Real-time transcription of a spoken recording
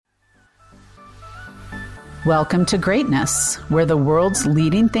Welcome to Greatness, where the world's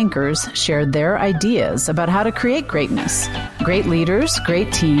leading thinkers share their ideas about how to create greatness. Great leaders,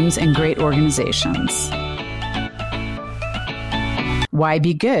 great teams, and great organizations. Why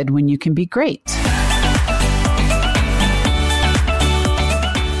be good when you can be great?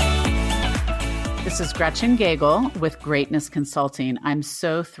 This is Gretchen Gagel with Greatness Consulting. I'm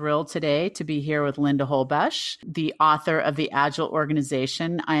so thrilled today to be here with Linda Holbush, the author of The Agile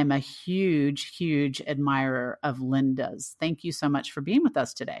Organization. I am a huge admirer of Linda's. Thank you so much for being with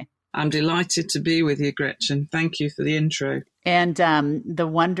us today. I'm delighted to be with you, Gretchen. Thank you for the intro. And the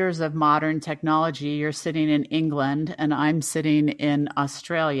wonders of modern technology. You're sitting in England and I'm sitting in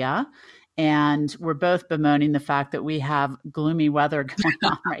Australia. And we're both bemoaning the fact that we have gloomy weather going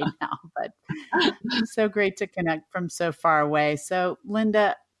on right now, but it's so great to connect from so far away. So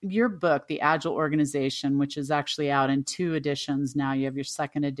Linda, your book, The Agile Organization, which is actually out in 2 editions now, you have your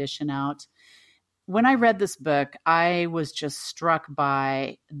 2nd edition out. When I read this book, I was just struck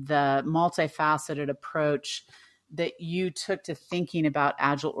by the multifaceted approach that you took to thinking about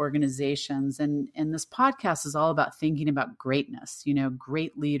agile organizations. And this podcast is all about thinking about greatness,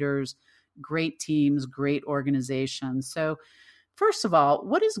 great leaders, great teams, great organizations. So first of all,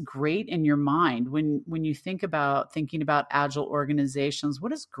 what is great in your mind when you thinking about agile organizations?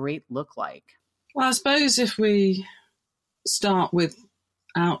 What does great look like? Well, I suppose if we start with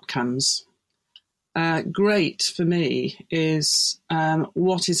outcomes, great for me is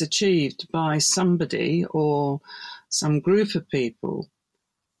what is achieved by somebody or some group of people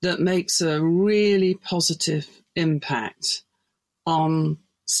that makes a really positive impact on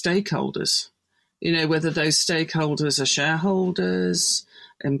stakeholders, whether those stakeholders are shareholders,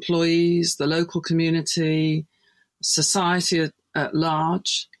 employees, the local community, society at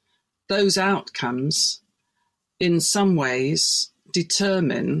large. Those outcomes, in some ways,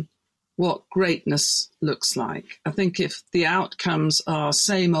 determine what greatness looks like. I think if the outcomes are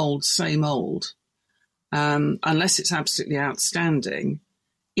same old, unless it's absolutely outstanding,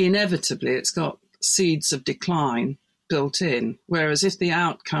 inevitably it's got seeds of decline built in. Whereas if the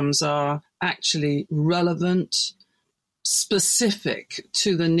outcomes are actually relevant, specific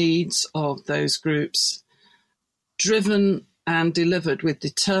to the needs of those groups, driven and delivered with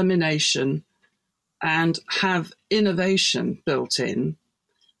determination and have innovation built in,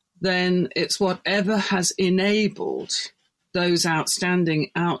 then it's whatever has enabled those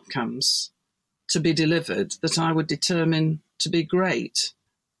outstanding outcomes to be delivered that I would determine to be great.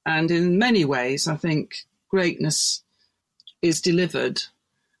 And in many ways, I think greatness is delivered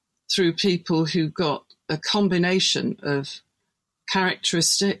through people who got a combination of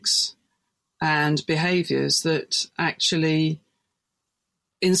characteristics and behaviors that actually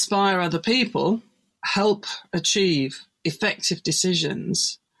inspire other people, help achieve effective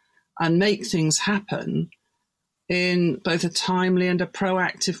decisions, and make things happen in both a timely and a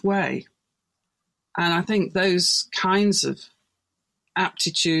proactive way. And I think those kinds of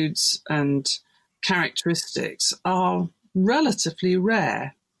aptitudes and characteristics are relatively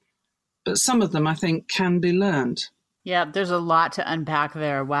rare, but some of them I think can be learned. Yeah, there's a lot to unpack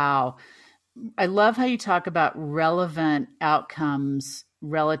there. Wow. I love how you talk about relevant outcomes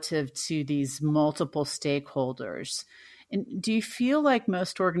relative to these multiple stakeholders. And do you feel like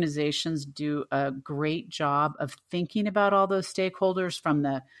most organizations do a great job of thinking about all those stakeholders from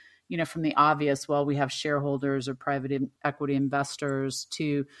the obvious, well, we have shareholders or private equity investors,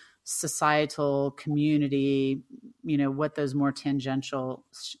 to societal, community, what those more tangential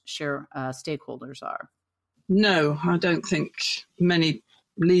stakeholders are? No, I don't think many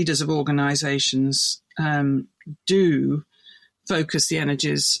leaders of organizations do focus the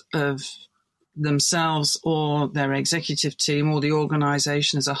energies of themselves or their executive team or the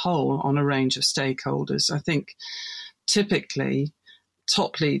organization as a whole on a range of stakeholders. I think typically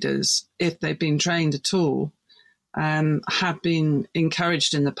top leaders, if they've been trained at all, have been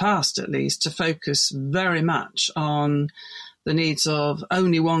encouraged in the past, at least, to focus very much on the needs of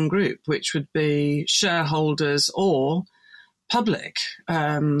only one group, which would be shareholders or public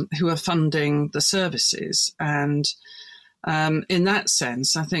who are funding the services. And in that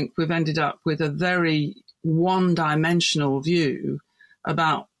sense, I think we've ended up with a very one-dimensional view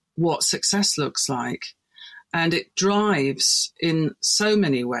about what success looks like. And it drives, in so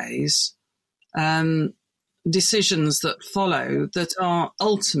many ways, decisions that follow that are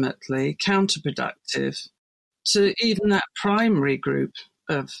ultimately counterproductive to even that primary group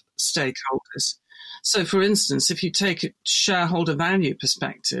of stakeholders. So, for instance, if you take a shareholder value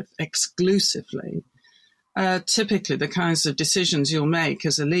perspective exclusively, typically the kinds of decisions you'll make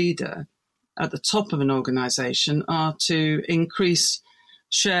as a leader at the top of an organization are to increase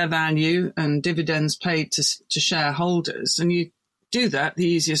share value and dividends paid to shareholders. And you do that the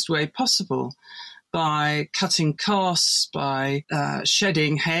easiest way possible, by cutting costs, by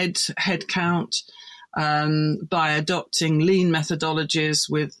shedding head count, by adopting lean methodologies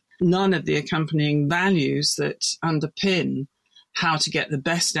with none of the accompanying values that underpin how to get the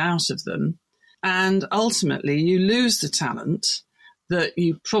best out of them. And ultimately, you lose the talent that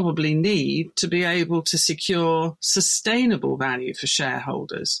you probably need to be able to secure sustainable value for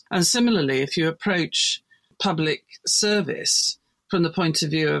shareholders. And similarly, if you approach public service from the point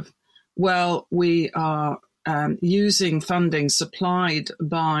of view of, well, we are using funding supplied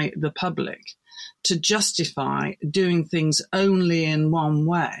by the public to justify doing things only in one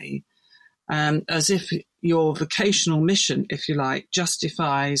way, as if your vocational mission, if you like,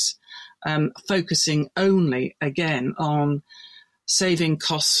 justifies focusing only, again, on saving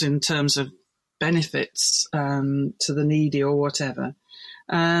costs in terms of benefits to the needy or whatever,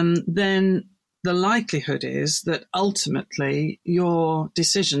 then the likelihood is that ultimately your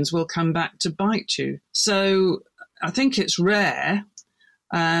decisions will come back to bite you. So I think it's rare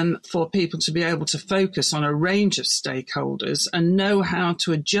for people to be able to focus on a range of stakeholders and know how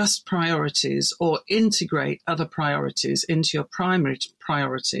to adjust priorities or integrate other priorities into your primary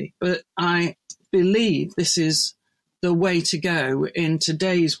priority. But I believe this is the way to go in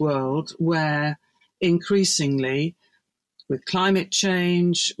today's world, where increasingly, with climate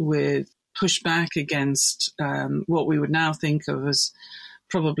change, with pushback against what we would now think of as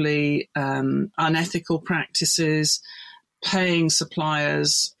probably unethical practices, paying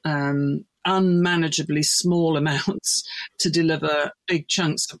suppliers unmanageably small amounts to deliver big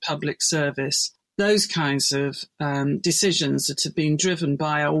chunks of public service. Those kinds of decisions that have been driven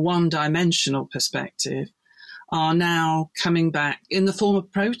by a one-dimensional perspective are now coming back in the form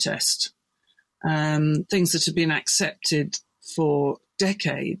of protest. Things that have been accepted for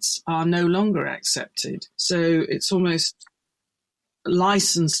decades are no longer accepted. So it's almost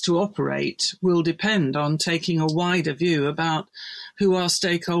license to operate will depend on taking a wider view about who our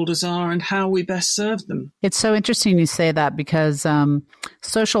stakeholders are and how we best serve them. It's so interesting you say that, because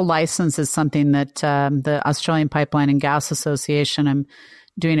social license is something that the Australian Pipeline and Gas Association, I'm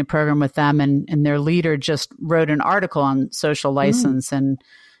doing a program with them, and their leader just wrote an article on social license and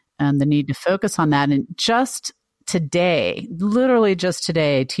the need to focus on that. And just today, literally just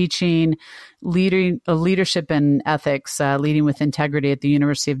today, teaching leadership and ethics, leading with integrity at the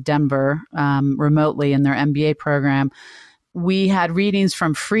University of Denver, remotely in their MBA program. We had readings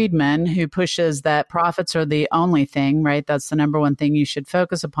from Friedman, who pushes that profits are the only thing, right? That's the number one thing you should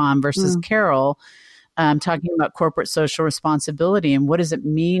focus upon, versus Carroll, talking about corporate social responsibility and what does it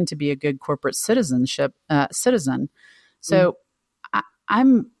mean to be a good corporate citizen. So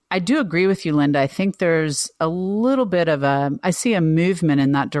I do agree with you, Linda. I think there's a little bit of I see a movement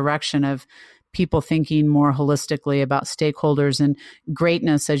in that direction of people thinking more holistically about stakeholders and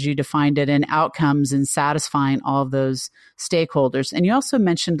greatness, as you defined it, and outcomes and satisfying all of those stakeholders. And you also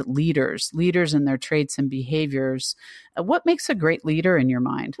mentioned leaders and their traits and behaviors. What makes a great leader in your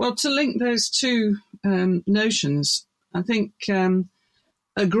mind? Well, to link those two notions, I think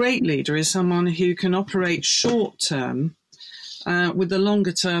a great leader is someone who can operate short term with the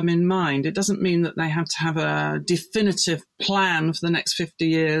longer term in mind. It doesn't mean that they have to have a definitive plan for the next 50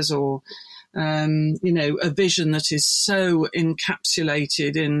 years or a vision that is so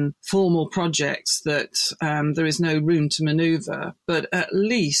encapsulated in formal projects that there is no room to maneuver. But at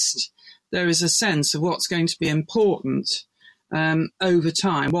least there is a sense of what's going to be important over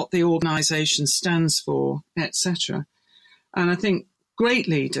time, what the organisation stands for, etc. And I think great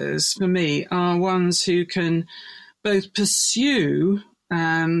leaders, for me, are ones who can both pursue,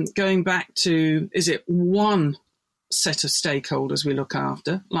 going back to, is it one set of stakeholders we look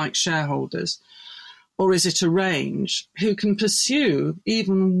after, like shareholders, or is it a range, who can pursue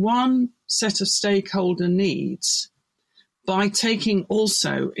even one set of stakeholder needs by taking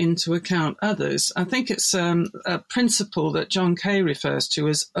also into account others. I think it's a principle that John Kay refers to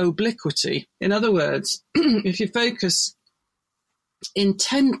as obliquity. In other words, if you focus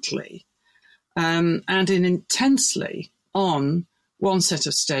intently and intensely on one set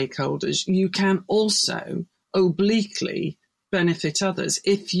of stakeholders, you can also obliquely benefit others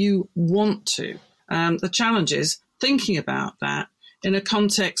if you want to. The challenge is thinking about that in a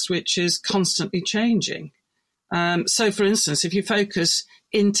context which is constantly changing. So, for instance, if you focus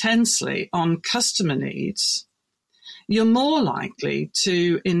intensely on customer needs, you're more likely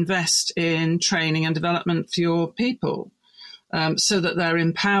to invest in training and development for your people so that they're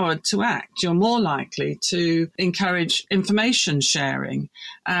empowered to act. You're more likely to encourage information sharing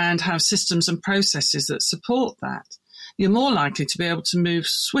and have systems and processes that support that. you're more likely to be able to move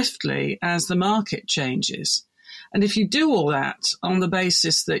swiftly as the market changes. And if you do all that on the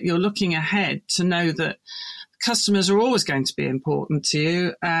basis that you're looking ahead to know that customers are always going to be important to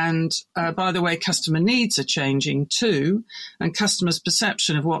you, and by the way, customer needs are changing too, and customers'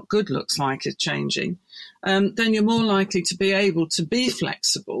 perception of what good looks like is changing, then you're more likely to be able to be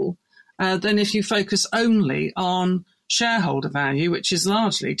flexible than if you focus only on shareholder value, which is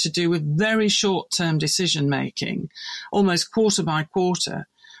largely to do with very short-term decision-making, almost quarter by quarter,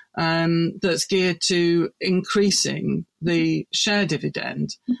 that's geared to increasing the share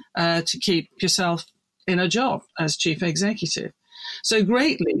dividend to keep yourself in a job as chief executive. So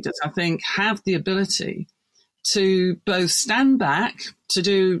great leaders, I think, have the ability to both stand back, to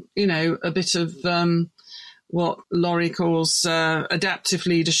do, a bit of what Laurie calls adaptive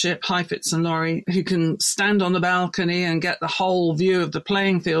leadership, Heifetz and Laurie, who can stand on the balcony and get the whole view of the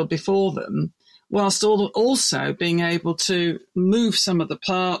playing field before them, whilst also being able to move some of the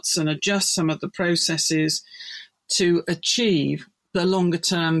parts and adjust some of the processes to achieve the longer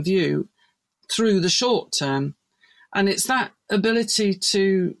term view through the short term. And it's that ability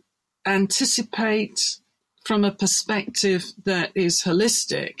to anticipate from a perspective that is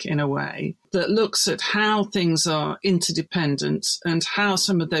holistic in a way, that looks at how things are interdependent and how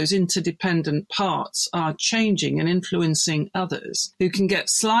some of those interdependent parts are changing and influencing others, who can get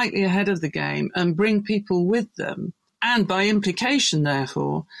slightly ahead of the game and bring people with them. And by implication,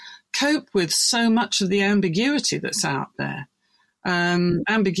 therefore, cope with so much of the ambiguity that's out there.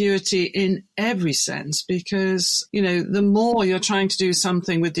 Ambiguity in every sense, because, the more you're trying to do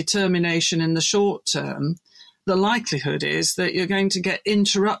something with determination in the short term, the likelihood is that you're going to get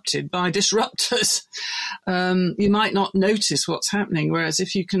interrupted by disruptors. You might not notice what's happening, whereas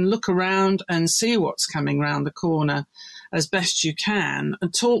if you can look around and see what's coming around the corner as best you can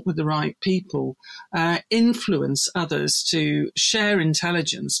and talk with the right people, influence others to share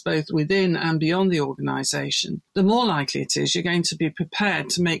intelligence both within and beyond the organisation, the more likely it is you're going to be prepared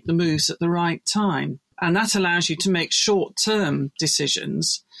to make the moves at the right time. And that allows you to make short-term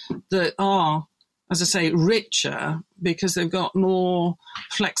decisions that are, as I say, richer because they've got more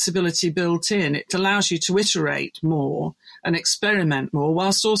flexibility built in. It allows you to iterate more and experiment more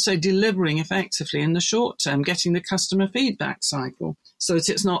whilst also delivering effectively in the short term, getting the customer feedback cycle so that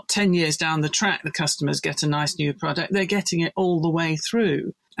it's not 10 years down the track the customers get a nice new product. They're getting it all the way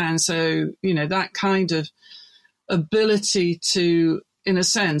through. And so, that kind of ability to, in a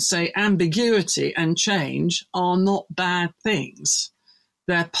sense, say ambiguity and change are not bad things.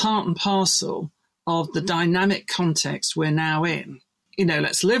 They're part and parcel of the dynamic context we're now in.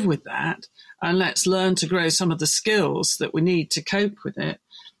 Let's live with that and let's learn to grow some of the skills that we need to cope with it.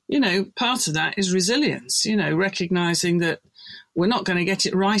 Part of that is resilience, recognizing that we're not going to get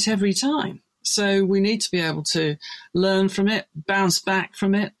it right every time. So we need to be able to learn from it, bounce back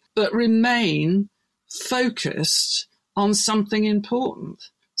from it, but remain focused on something important.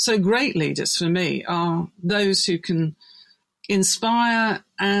 So great leaders for me are those who can inspire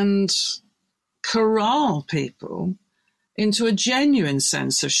and corral people into a genuine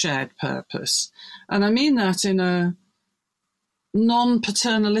sense of shared purpose. And I mean that in a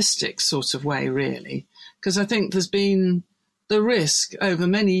non-paternalistic sort of way, really, because I think there's been the risk over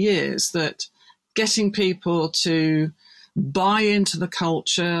many years that getting people to buy into the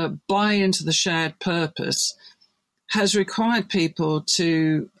culture, buy into the shared purpose, has required people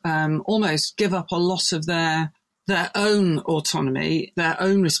to almost give up a lot of their own autonomy, their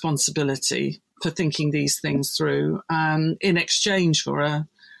own responsibility for thinking these things through in exchange for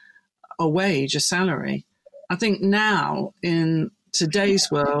a wage, a salary. I think now in today's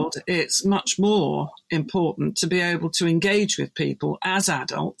world, it's much more important to be able to engage with people as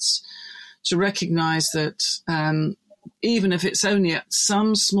adults, to recognize that even if it's only at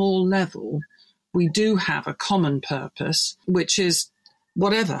some small level, we do have a common purpose, which is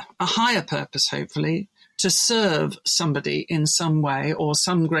whatever, a higher purpose, hopefully, to serve somebody in some way or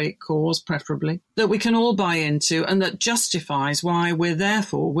some great cause, preferably, that we can all buy into and that justifies why we're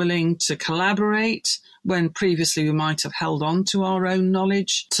therefore willing to collaborate when previously we might have held on to our own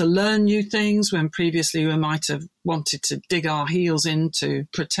knowledge, to learn new things when previously we might have wanted to dig our heels in to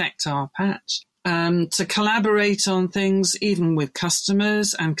protect our patch. To collaborate on things even with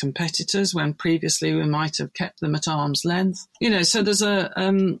customers and competitors when previously we might have kept them at arm's length. So there's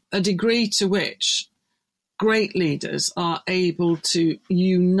a degree to which great leaders are able to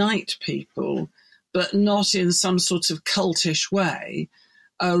unite people, but not in some sort of cultish way,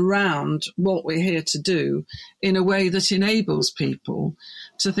 around what we're here to do in a way that enables people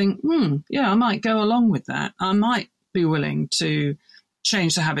to think, I might go along with that. I might be willing to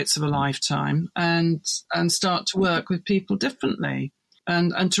change the habits of a lifetime and start to work with people differently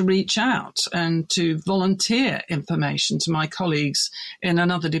and to reach out and to volunteer information to my colleagues in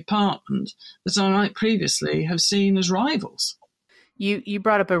another department that I might previously have seen as rivals. You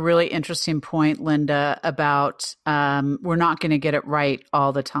brought up a really interesting point, Linda, about we're not going to get it right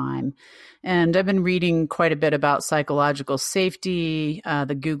all the time. And I've been reading quite a bit about psychological safety,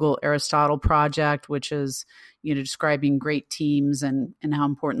 the Google Aristotle Project, which is, describing great teams and how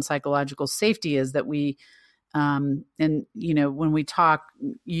important psychological safety is, that we, when we talk,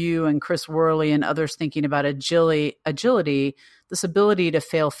 you and Chris Worley and others thinking about agility, this ability to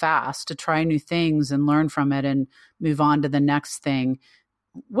fail fast, to try new things and learn from it and move on to the next thing.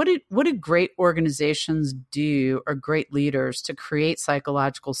 What do great organizations do, or great leaders, to create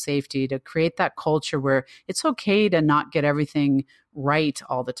psychological safety, to create that culture where it's okay to not get everything right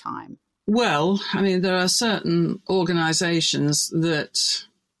all the time? Well, I mean, there are certain organizations that,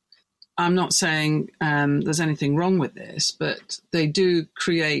 I'm not saying there's anything wrong with this, but they do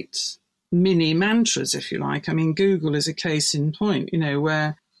create mini mantras, if you like. I mean, Google is a case in point,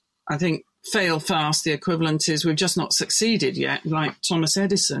 where I think fail fast, the equivalent is we've just not succeeded yet, like Thomas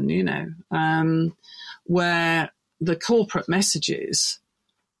Edison, where the corporate messages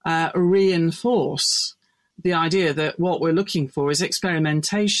reinforce the idea that what we're looking for is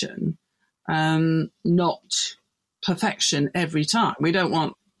experimentation, not perfection every time. We don't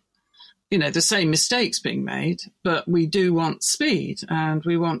want the same mistakes being made, but we do want speed, and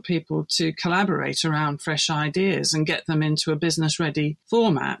we want people to collaborate around fresh ideas and get them into a business-ready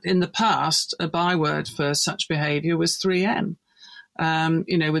format. In the past, a byword for such behavior was 3M,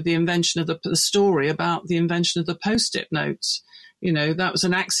 with the invention of the story about the invention of the Post-it notes. That was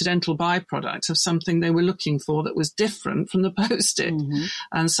an accidental byproduct of something they were looking for that was different from the Post-it. Mm-hmm.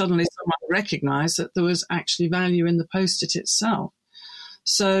 And suddenly someone recognized that there was actually value in the Post-it itself.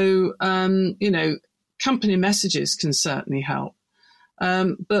 So, company messages can certainly help.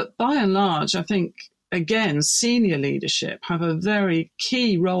 But by and large, I think, again, senior leadership have a very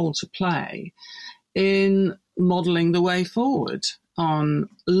key role to play in modeling the way forward on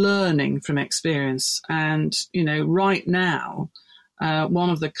learning from experience. And, right now, one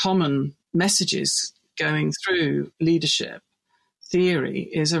of the common messages going through leadership theory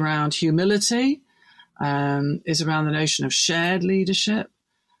is around humility, is around the notion of shared leadership,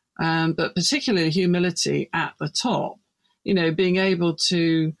 but particularly humility at the top, being able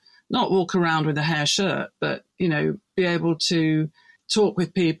to not walk around with a hair shirt, but, be able to talk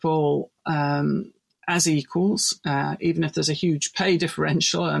with people as equals, even if there's a huge pay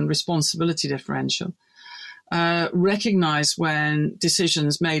differential and responsibility differential. Recognize when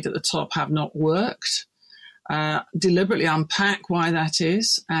decisions made at the top have not worked, deliberately unpack why that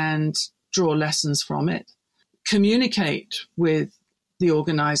is and draw lessons from it, communicate with the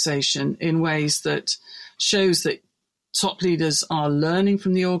organization in ways that shows that top leaders are learning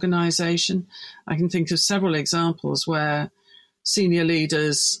from the organization. I can think of several examples where senior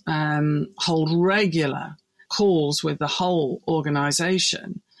leaders hold regular calls with the whole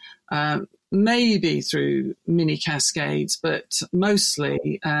organization, maybe through mini cascades, but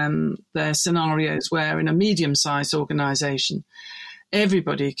mostly they're scenarios where in a medium-sized organization,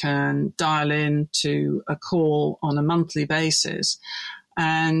 everybody can dial in to a call on a monthly basis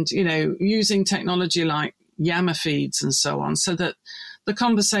and, using technology like Yammer feeds and so on, so that the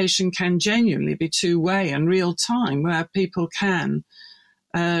conversation can genuinely be two-way and real time, where people can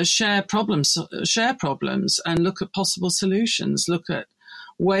share problems and look at possible solutions, look at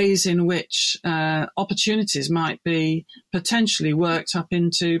ways in which opportunities might be potentially worked up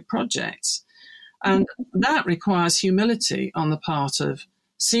into projects. And that requires humility on the part of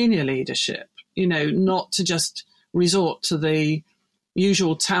senior leadership, not to just resort to the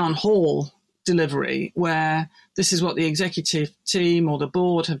usual town hall delivery where this is what the executive team or the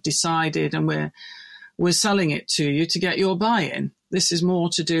board have decided and we're selling it to you to get your buy-in. This is more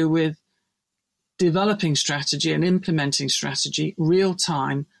to do with developing strategy and implementing strategy real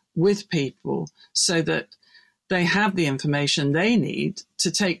time with people so that they have the information they need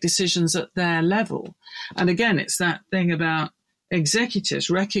to take decisions at their level. And again, it's that thing about executives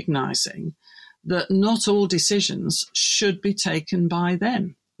recognizing that not all decisions should be taken by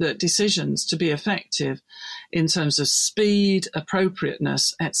them, that decisions to be effective in terms of speed,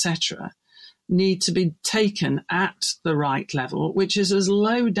 appropriateness, etc., need to be taken at the right level, which is as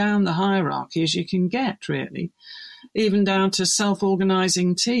low down the hierarchy as you can get, really, even down to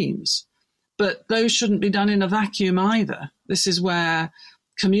self-organizing teams. But those shouldn't be done in a vacuum either. This is where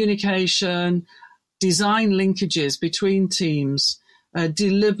communication, design linkages between teams,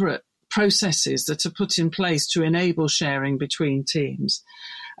 deliberate processes that are put in place to enable sharing between teams,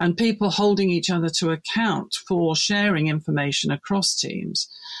 and people holding each other to account for sharing information across teams.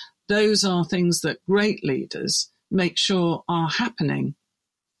 Those are things that great leaders make sure are happening.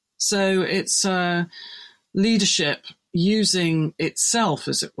 So it's leadership using itself,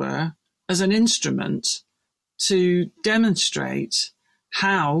 as it were, as an instrument to demonstrate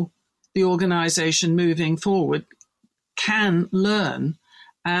how the organization moving forward can learn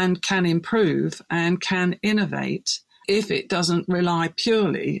and can improve and can innovate if it doesn't rely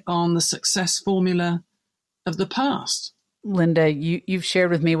purely on the success formula of the past. Linda, you've shared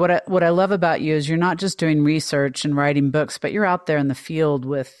with me what I love about you is you're not just doing research and writing books, but you're out there in the field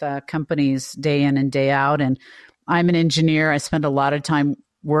with companies day in and day out. And I'm an engineer. I spend a lot of time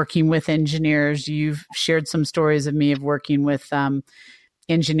working with engineers. You've shared some stories of me of working with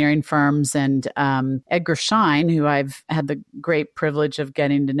engineering firms, and Edgar Schein, who I've had the great privilege of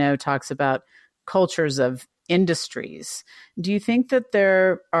getting to know, talks about cultures of industries. Do you think that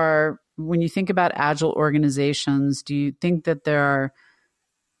there are, when you think about agile organizations, do you think that there are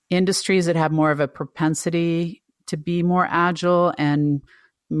industries that have more of a propensity to be more agile and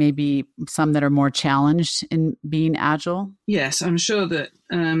maybe some that are more challenged in being agile? Yes, I'm sure that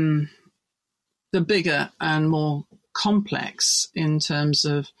the bigger and more complex in terms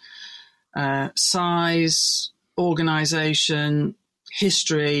of size, organization,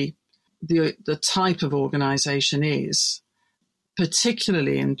 history, the type of organization is,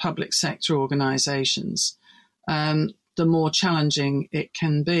 particularly in public sector organizations, the more challenging it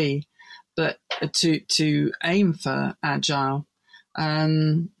can be. But to aim for agile.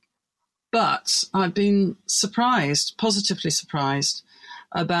 But I've been surprised, positively surprised,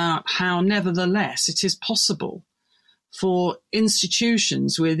 about how nevertheless it is possible for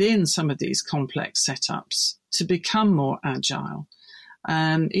institutions within some of these complex setups to become more agile,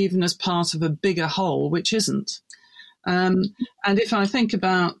 even as part of a bigger whole, which isn't. And if I think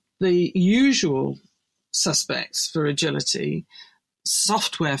about the usual suspects for agility,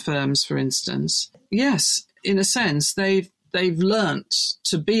 software firms, for instance, yes, in a sense, they've learnt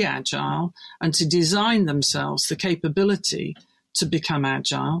to be agile and to design themselves the capability to become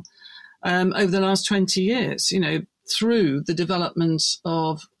agile over the last 20 years, through the development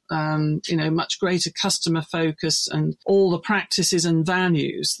of, much greater customer focus and all the practices and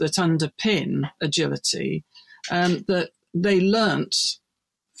values that underpin agility, that they learnt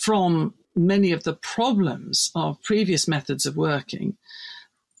from many of the problems of previous methods of working.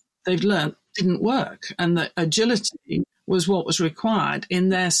 They've learnt didn't work, and that agility was what was required in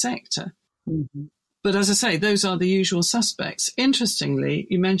their sector. Mm-hmm. But as I say, those are the usual suspects. Interestingly,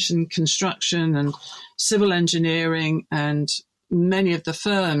 you mentioned construction and civil engineering, and many of the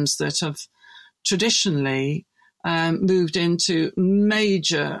firms that have traditionally moved into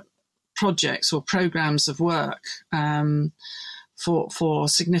major projects or programs of work for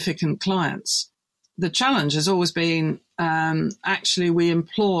significant clients. The challenge has always been actually we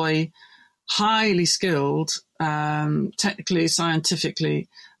employ highly skilled, technically, scientifically,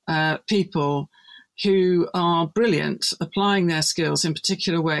 people who are brilliant, applying their skills in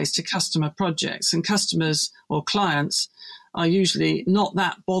particular ways to customer projects. And customers or clients are usually not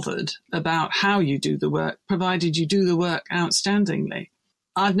that bothered about how you do the work, provided you do the work outstandingly.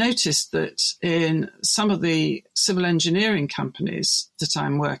 I've noticed that in some of the civil engineering companies that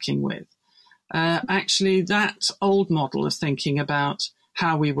I'm working with, actually that old model of thinking about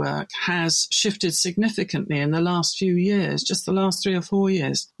how we work has shifted significantly in the last few years, just the last 3 or 4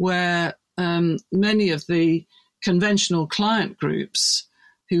 years, where many of the conventional client groups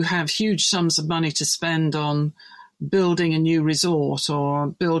who have huge sums of money to spend on building a new resort or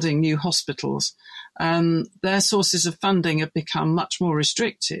building new hospitals, their sources of funding have become much more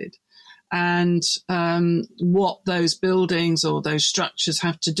restricted. And what those buildings or those structures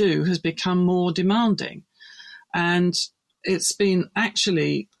have to do has become more demanding. And it's been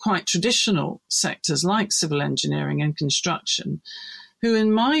actually quite traditional sectors like civil engineering and construction who,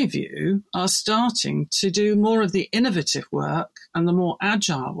 in my view, are starting to do more of the innovative work and the more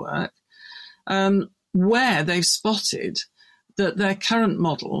agile work, where they've spotted that their current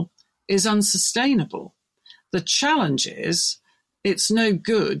model is unsustainable. The challenge is it's no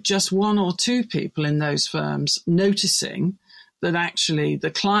good just 1 or 2 people in those firms noticing that actually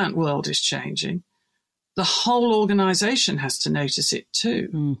the client world is changing. The whole organization has to notice it too.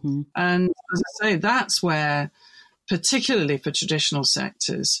 Mm-hmm. And as I say, that's where, particularly for traditional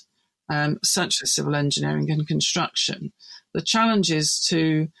sectors, such as civil engineering and construction, the challenge is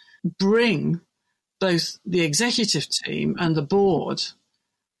to bring both the executive team and the board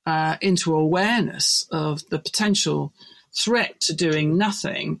into awareness of the potential threat to doing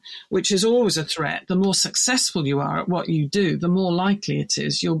nothing, which is always a threat, the more successful you are at what you do, the more likely it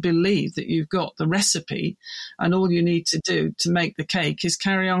is you'll believe that you've got the recipe and all you need to do to make the cake is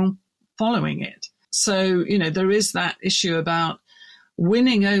carry on following it. So, there is that issue about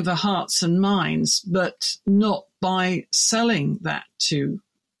winning over hearts and minds, but not by selling that to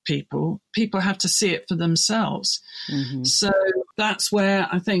people. People have to see it for themselves. Mm-hmm. So that's where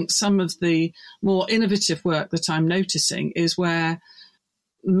I think some of the more innovative work that I'm noticing is where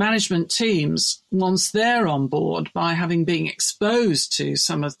management teams, once they're on board by having been exposed to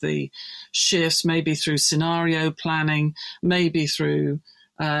some of the shifts, maybe through scenario planning, maybe through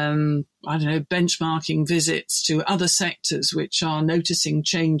benchmarking visits to other sectors which are noticing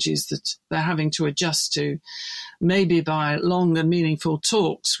changes that they're having to adjust to, maybe by long and meaningful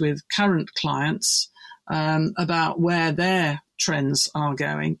talks with current clients about where their trends are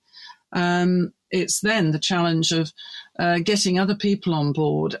going. It's then the challenge of getting other people on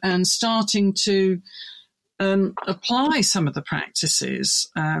board and starting to apply some of the practices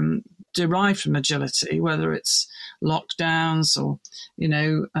derived from agility, whether it's lockdowns or,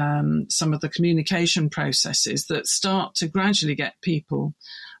 some of the communication processes that start to gradually get people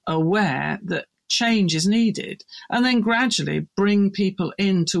aware that change is needed, and then gradually bring people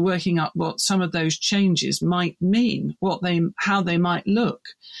into working up what some of those changes might mean, how they might look,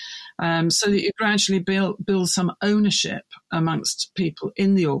 so that you gradually build some ownership amongst people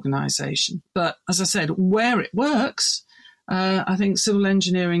in the organisation. But as I said, where it works, I think civil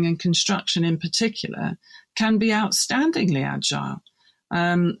engineering and construction in particular can be outstandingly agile.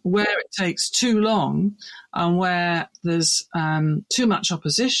 Where it takes too long and where there's too much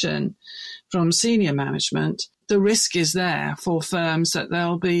opposition from senior management, the risk is there for firms that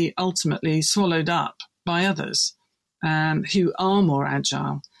they'll be ultimately swallowed up by others who are more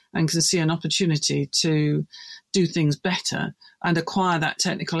agile and can see an opportunity to do things better and acquire that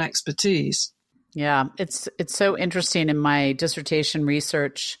technical expertise. Yeah, it's so interesting. In my dissertation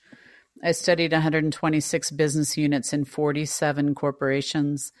research, I studied 126 business units in 47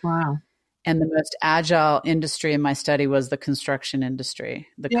 corporations. Wow. And the most agile industry in my study was the construction industry,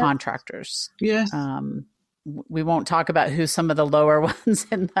 the contractors. Yes. We won't talk about who some of the lower ones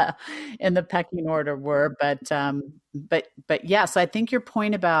in the pecking order were, but yes, I think your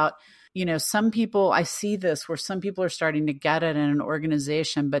point about, some people, I see this where some people are starting to get it in an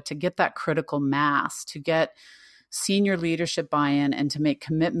organization, but to get that critical mass, to get senior leadership buy-in and to make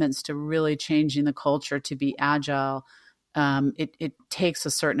commitments to really changing the culture to be agile, it takes a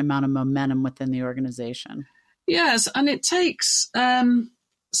certain amount of momentum within the organization. Yes, and it takes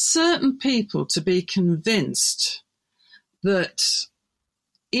certain people to be convinced that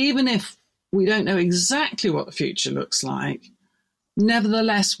even if we don't know exactly what the future looks like,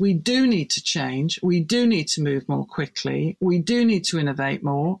 nevertheless, we do need to change. We do need to move more quickly. We do need to innovate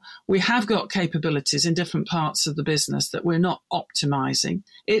more. We have got capabilities in different parts of the business that we're not optimizing.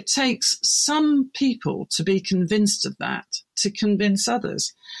 It takes some people to be convinced of that, to convince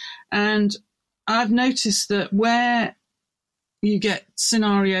others. And I've noticed that where you get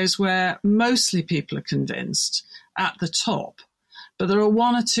scenarios where mostly people are convinced at the top, but there are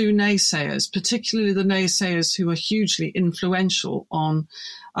one or two naysayers, particularly the naysayers who are hugely influential on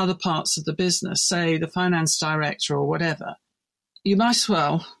other parts of the business, say the finance director or whatever, you might as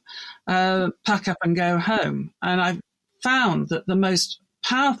well pack up and go home. And I've found that the most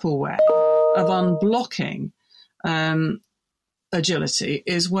powerful way of unblocking agility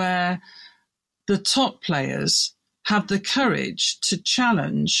is where the top players have the courage to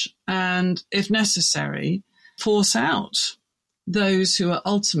challenge and, if necessary, force out those who are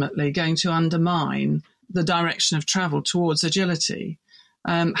ultimately going to undermine the direction of travel towards agility,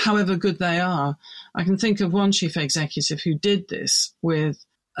 however good they are. I can think of one chief executive who did this with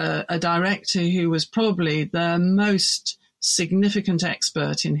a director who was probably the most significant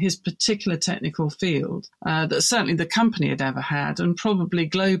expert in his particular technical field that certainly the company had ever had, and probably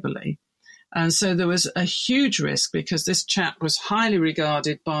globally. And so there was a huge risk because this chap was highly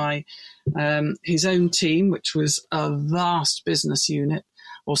regarded by his own team, which was a vast business unit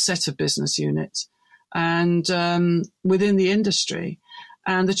or set of business units, and within the industry.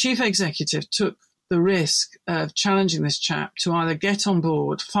 And the chief executive took the risk of challenging this chap to either get on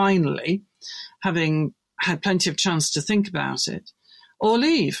board finally, having had plenty of chance to think about it, or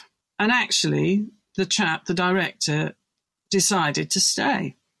leave. And actually, the director, decided to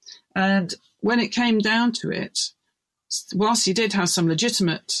stay. And when it came down to it, whilst he did have some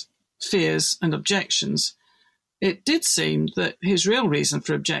legitimate fears and objections, it did seem that his real reason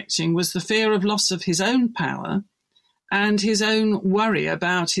for objecting was the fear of loss of his own power and his own worry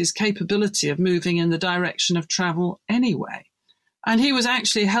about his capability of moving in the direction of travel anyway. And he was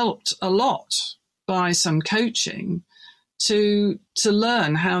actually helped a lot by some coaching to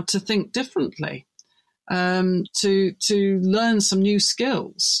learn how to think differently, to learn some new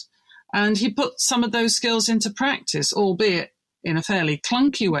skills. And he put some of those skills into practice, albeit in a fairly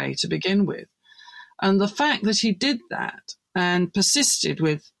clunky way to begin with. And the fact that he did that and persisted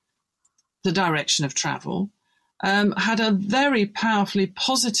with the direction of travel had a very powerfully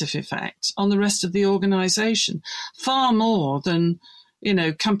positive effect on the rest of the organization, far more than,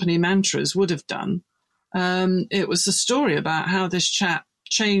 company mantras would have done. It was the story about how this chap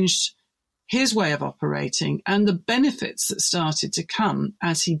changed his way of operating and the benefits that started to come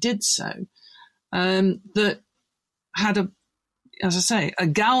as he did so, that had a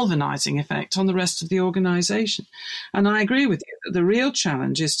galvanizing effect on the rest of the organization. And I agree with you that the real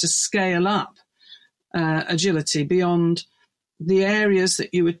challenge is to scale up agility beyond the areas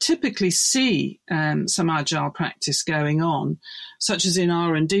that you would typically see some agile practice going on, such as in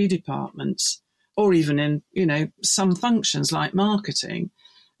R&D departments, or even in, some functions like marketing,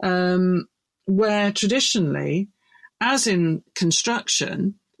 where traditionally, as in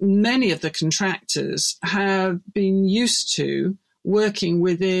construction, many of the contractors have been used to working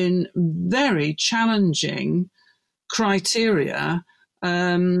within very challenging criteria,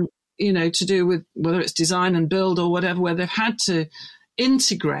 to do with whether it's design and build or whatever, where they've had to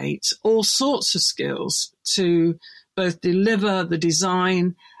integrate all sorts of skills to both deliver the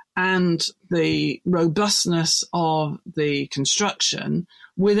design and the robustness of the construction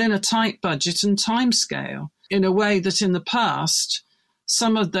within a tight budget and timescale, in a way that in the past,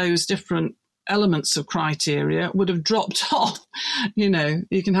 some of those different elements of criteria would have dropped off. You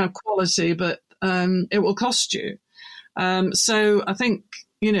can have quality, but it will cost you. So I think,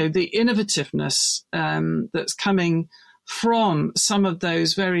 the innovativeness that's coming from some of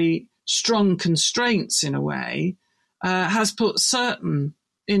those very strong constraints in a way has put certain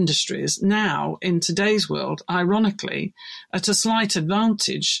industries now in today's world, ironically, at a slight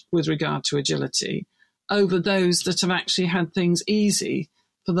advantage with regard to agility over those that have actually had things easy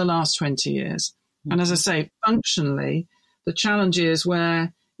for the last 20 years. And as I say, functionally, the challenge is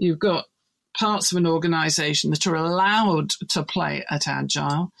where you've got parts of an organization that are allowed to play at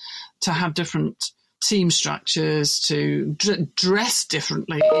agile, to have different team structures, to dress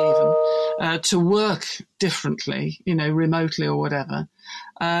differently even, to work differently, remotely or whatever.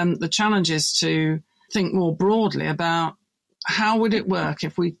 The challenge is to think more broadly about how would it work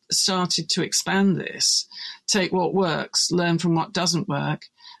if we started to expand this, take what works, learn from what doesn't work,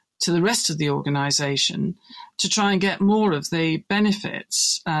 to the rest of the organization, to try and get more of the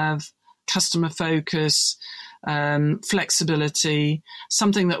benefits of customer focus, flexibility,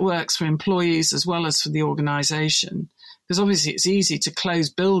 something that works for employees as well as for the organization. Because obviously it's easy to close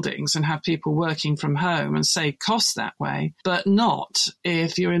buildings and have people working from home and save costs that way, but not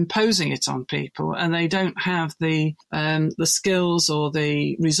if you're imposing it on people and they don't have the skills or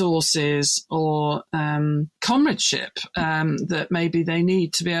the resources or comradeship that maybe they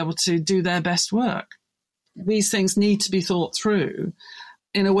need to be able to do their best work. These things need to be thought through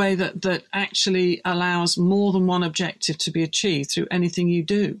in a way that actually allows more than one objective to be achieved through anything you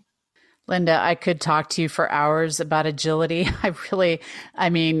do. Linda, I could talk to you for hours about agility. You're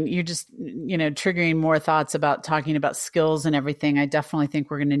just, triggering more thoughts about talking about skills and everything. I definitely think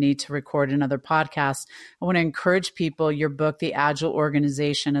we're going to need to record another podcast. I want to encourage people, your book, The Agile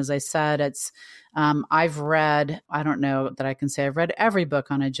Organization, as I said, it's, I've read every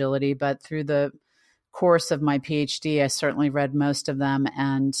book on agility, but through the course of my PhD, I certainly read most of them.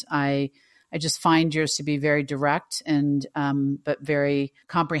 And I just find yours to be very direct and but very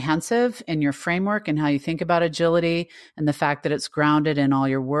comprehensive in your framework and how you think about agility, and the fact that it's grounded in all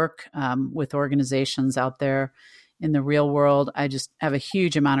your work with organizations out there in the real world. I just have a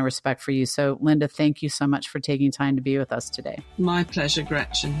huge amount of respect for you. So, Linda, thank you so much for taking time to be with us today. My pleasure,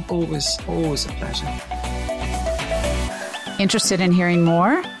 Gretchen. Always a pleasure. Interested in hearing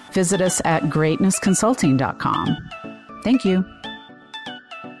more? Visit us at greatnessconsulting.com. Thank you.